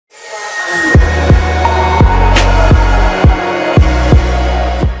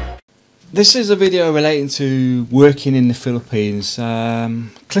This is a video relating to working in the Philippines.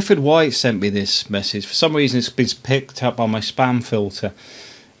 Clifford White sent me this message. For some reason it's been picked up on my spam filter.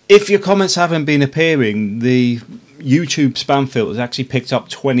 If your comments haven't been appearing, the YouTube spam filter has actually picked up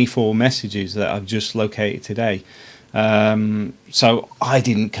 24 messages that I've just located today. So I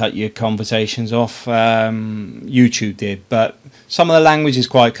didn't cut your conversations off, YouTube did, but some of the language is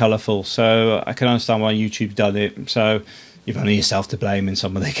quite colourful, so I can understand why YouTube's done it. So you've only yourself to blame in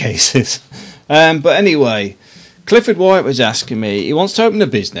some of the cases. But anyway, Clifford White was asking me, he wants to open a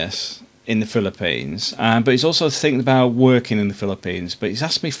business in the Philippines, but he's also thinking about working in the Philippines. But he's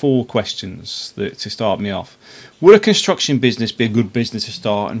asked me 4 questions to start me off. Would a construction business be a good business to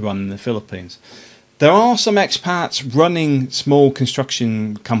start and run in the Philippines? There are some expats running small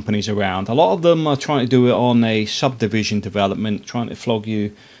construction companies around. A lot of them are trying to do it on a subdivision development, trying to flog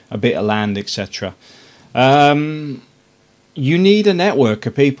you a bit of land, etc. You need a network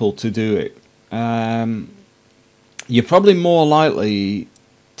of people to do it. You're probably more likely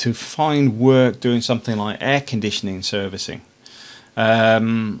to find work doing something like air conditioning servicing,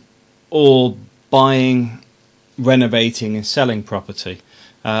 or buying, renovating and selling property.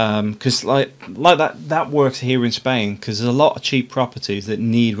 Because like that works here in Spain, because there's a lot of cheap properties that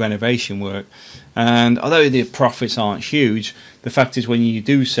need renovation work, and although the profits aren't huge, the fact is when you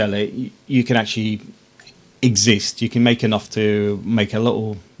do sell it, you can actually exist. You can make enough to make a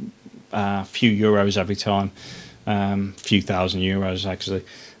little few euros every time, few thousand euros actually.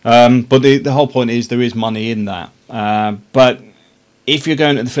 But the whole point is there is money in that. But if you're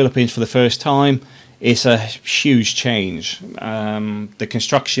going to the Philippines for the first time, it's a huge change. The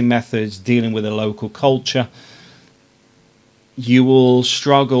construction methods, dealing with the local culture, you will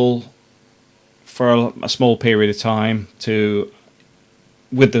struggle for a small period of time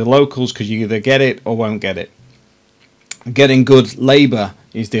with the locals, because you either get it or won't get it. Getting good labour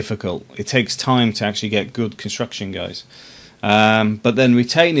is difficult. It takes time to actually get good construction guys. But then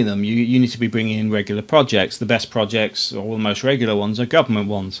retaining them, you need to be bringing in regular projects. The best projects, or the most regular ones, are government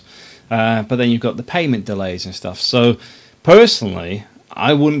ones. But then you've got the payment delays and stuff. So personally,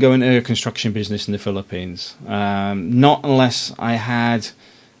 I wouldn't go into a construction business in the Philippines. Not unless I had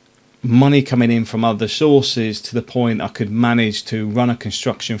money coming in from other sources to the point I could manage to run a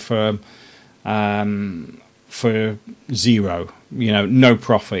construction firm for zero, no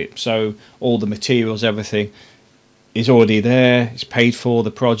profit. So all the materials, everything is already there, it's paid for,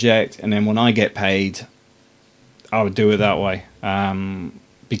 the project, and then when I get paid, I would do it that way.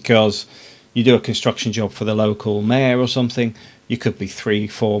 Because you do a construction job for the local mayor or something, you could be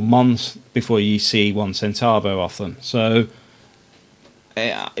 3-4 months before you see 1 centavo off them. So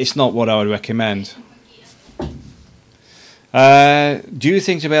it's not what I would recommend. Do you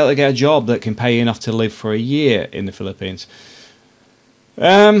think to be able to get a job that can pay you enough to live for a year in the Philippines?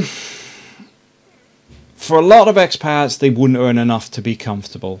 For a lot of expats, they wouldn't earn enough to be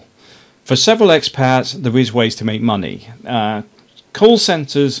comfortable. For several expats, there is ways to make money. Call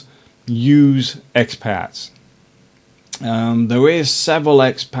centres use expats. There is several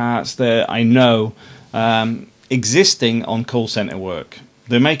expats that I know existing on call centre work.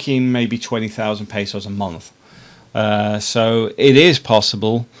 They're making maybe 20,000 pesos a month. So it is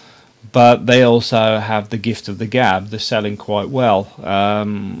possible, but they also have the gift of the gab. They're selling quite well.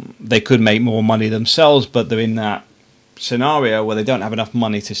 They could make more money themselves, but they're in that scenario where they don't have enough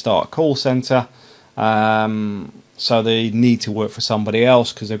money to start a call centre. So they need to work for somebody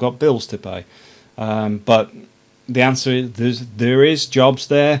else because they've got bills to pay. But the answer is there is jobs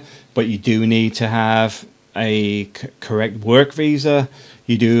there, but you do need to have a correct work visa.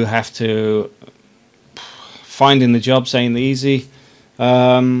 You do have to, finding the jobs ain't easy,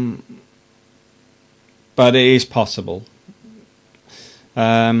 but it is possible.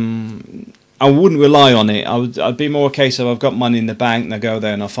 I wouldn't rely on it. I'd be more a case of I've got money in the bank and I go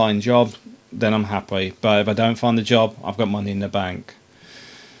there and I find a job, then I'm happy. But if I don't find the job, I've got money in the bank.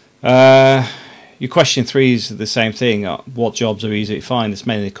 Your question 3 is the same thing. What jobs are easy to find? It's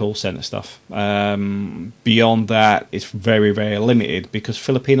mainly call centre stuff. Beyond that, it's very, very limited because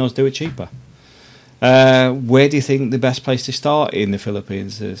Filipinos do it cheaper. Where do you think the best place to start in the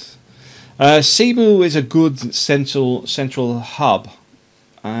Philippines is? Cebu is a good central hub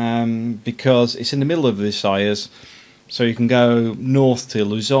because it's in the middle of the Visayas. So you can go north to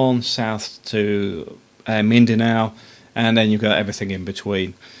Luzon, south to Mindanao, and then you've got everything in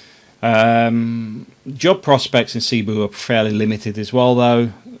between. Job prospects in Cebu are fairly limited as well,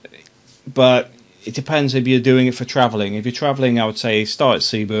 though. But it depends if you're doing it for travelling. If you're travelling, I would say start at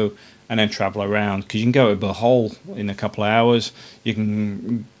Cebu and then travel around, because you can go to Bohol in a couple of hours. You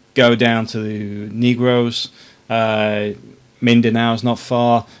can go down to the Negros, Mindanao's not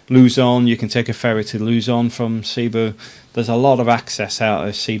far. Luzon, you can take a ferry to Luzon from Cebu. There's a lot of access out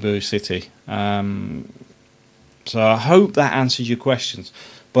of Cebu City. So I hope that answers your questions.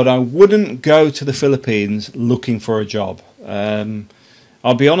 But I wouldn't go to the Philippines looking for a job.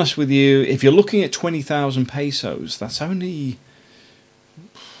 I'll be honest with you, if you're looking at 20,000 pesos, that's only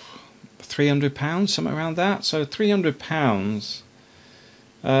 £300, something around that. So £300,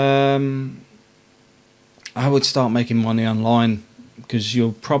 I would start making money online, because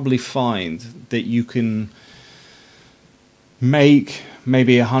you'll probably find that you can make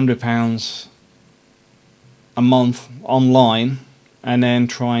maybe £100 a month online, and then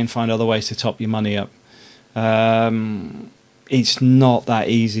try and find other ways to top your money up. It's not that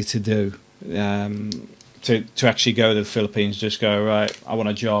easy to do. To actually go to the Philippines, just go, right, I want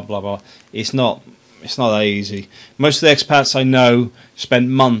a job, blah blah. It's not that easy. Most of the expats I know spent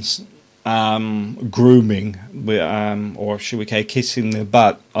months grooming, or should we say, kissing the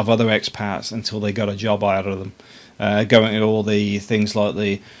butt of other expats until they got a job out of them. Going to all the things like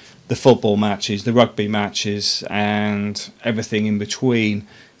the football matches, the rugby matches, and everything in between,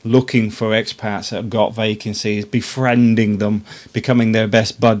 looking for expats that have got vacancies, befriending them, becoming their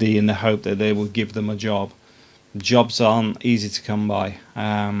best buddy in the hope that they will give them a job. Jobs aren't easy to come by.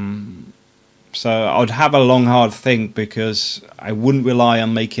 So I'd have a long, hard think, because I wouldn't rely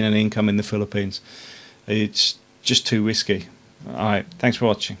on making an income in the Philippines. It's just too risky. Alright, thanks for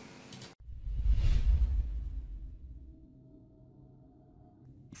watching.